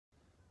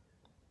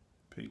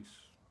Peace.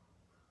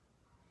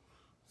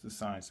 It's the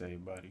science,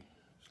 everybody.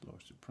 It's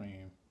Lord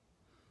Supreme.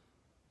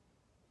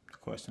 The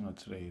question of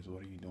today is,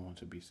 what are you doing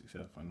to be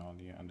successful in all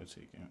your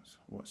undertakings?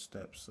 What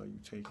steps are you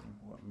taking?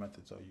 What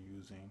methods are you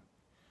using?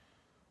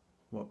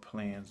 What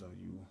plans are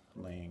you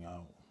laying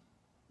out?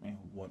 And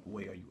what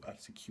way are you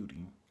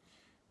executing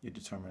your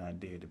determined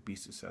idea to be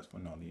successful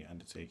in all your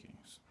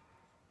undertakings?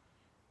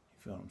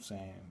 You feel what I'm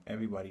saying?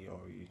 Everybody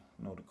already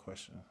know the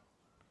question,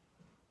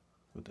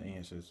 but the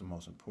answer is the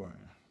most important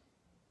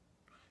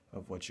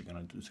of what you're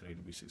going to do today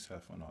to be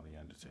successful in all the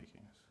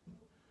undertakings.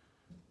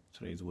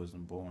 Today's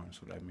wisdom born,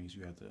 so that means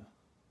you have to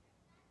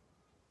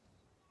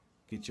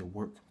get your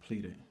work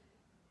completed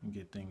and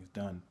get things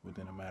done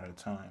within a matter of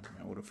time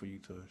in order for you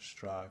to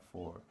strive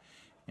for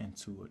and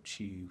to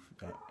achieve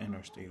that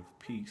inner state of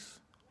peace.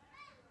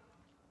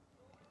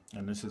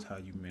 And this is how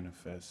you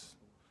manifest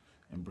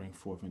and bring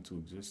forth into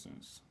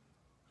existence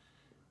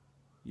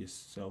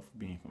yourself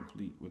being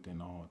complete within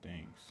all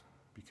things,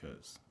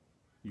 because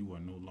you are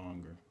no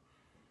longer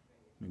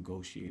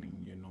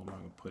negotiating, you're no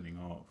longer putting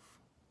off,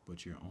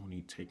 but you're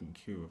only taking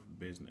care of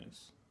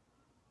business,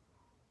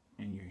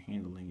 and you're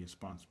handling your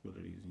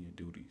responsibilities and your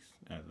duties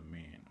as a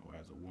man or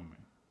as a woman.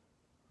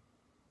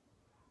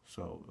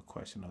 So the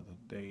question of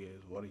the day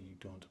is, what are you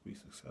doing to be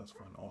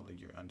successful in all of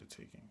your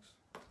undertakings?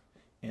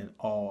 In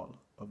all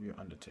of your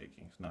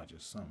undertakings, not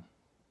just some.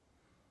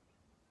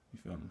 You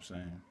feel what I'm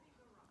saying?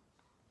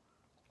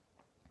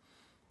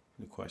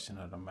 The question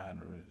of the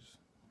matter is,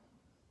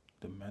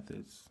 the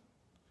methods,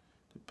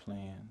 the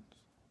plans,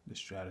 the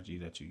strategy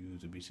that you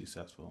use to be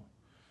successful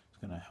is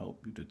going to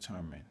help you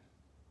determine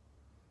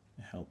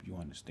and help you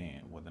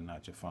understand whether or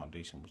not your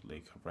foundation was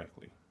laid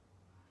correctly.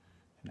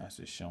 And that's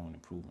just showing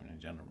improvement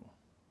in general.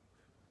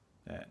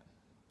 That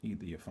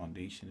either your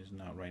foundation is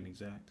not right and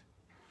exact,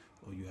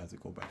 or you have to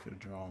go back to the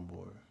drawing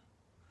board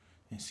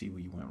and see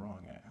where you went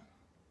wrong at.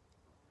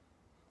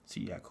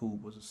 See,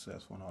 Yakub was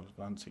successful in all his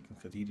undertakings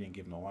because he didn't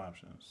give no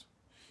options.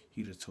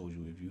 He just told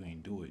you, if you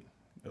ain't do it,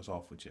 that's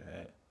off with your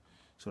head.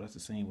 So that's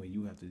the same way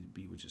you have to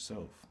be with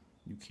yourself.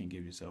 You can't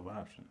give yourself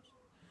options.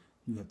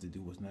 You have to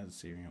do what's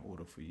necessary in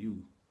order for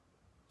you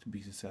to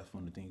be successful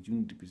in the things you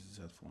need to be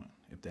successful in.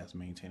 If that's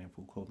maintaining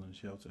food, clothing, and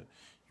shelter,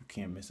 you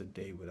can't miss a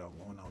day without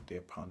going out there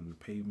pounding the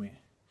pavement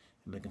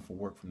and looking for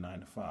work from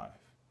 9 to 5.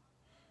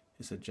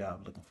 It's a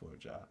job looking for a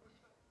job.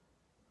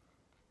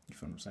 You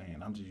feel what I'm saying?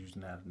 I'm just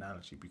using that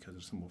analogy because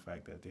of the simple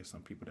fact that there's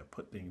some people that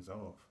put things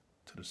off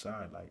to the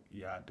side, like,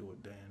 yeah, I'll do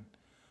it then,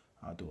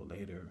 I'll do it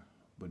later.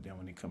 But then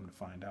when they come to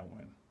find out,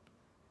 when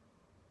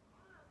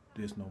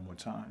there's no more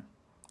time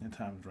and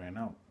time's ran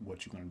out,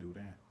 what you gonna do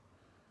then?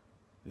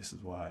 This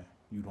is why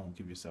you don't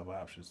give yourself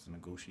options to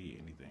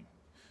negotiate anything.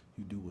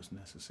 You do what's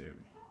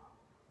necessary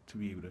to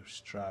be able to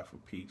strive for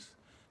peace.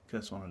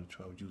 Because that's one of the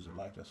 12 Jews of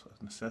life. That's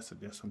a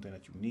necessity. That's something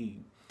that you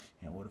need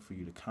in order for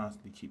you to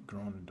constantly keep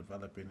growing and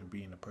developing and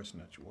being the person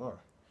that you are.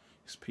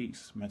 It's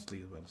peace,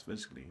 mentally as well as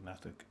physically, and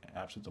that's the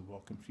absence of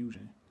all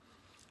confusion.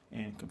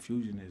 And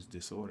confusion is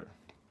disorder.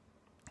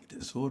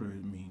 Disorder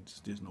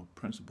means there's no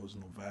principles,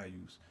 no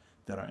values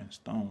that are in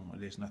stone, or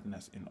there's nothing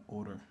that's in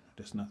order,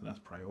 there's nothing that's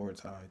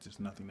prioritized, there's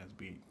nothing that's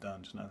being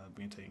done, there's nothing that's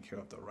being taken care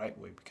of the right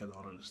way, because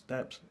all of the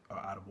steps are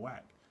out of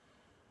whack.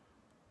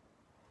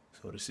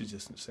 So this is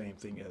just the same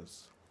thing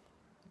as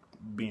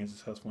being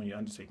successful in your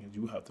undertakings.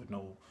 You have to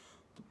know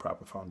the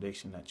proper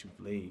foundation that you've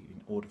laid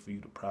in order for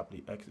you to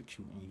properly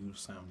execute and use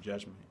sound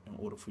judgment, in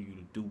order for you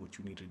to do what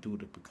you need to do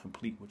to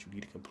complete what you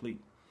need to complete,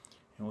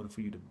 in order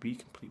for you to be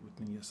complete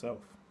within yourself,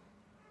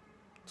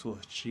 to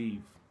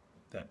achieve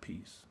that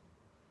peace,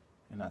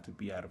 and not to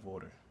be out of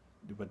order,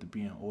 but to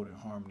be in order and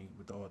harmony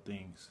with all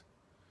things,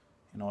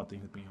 and all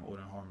things being in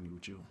order and harmony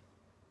with you.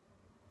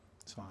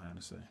 That's all I have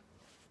to say.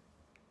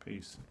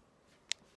 Peace.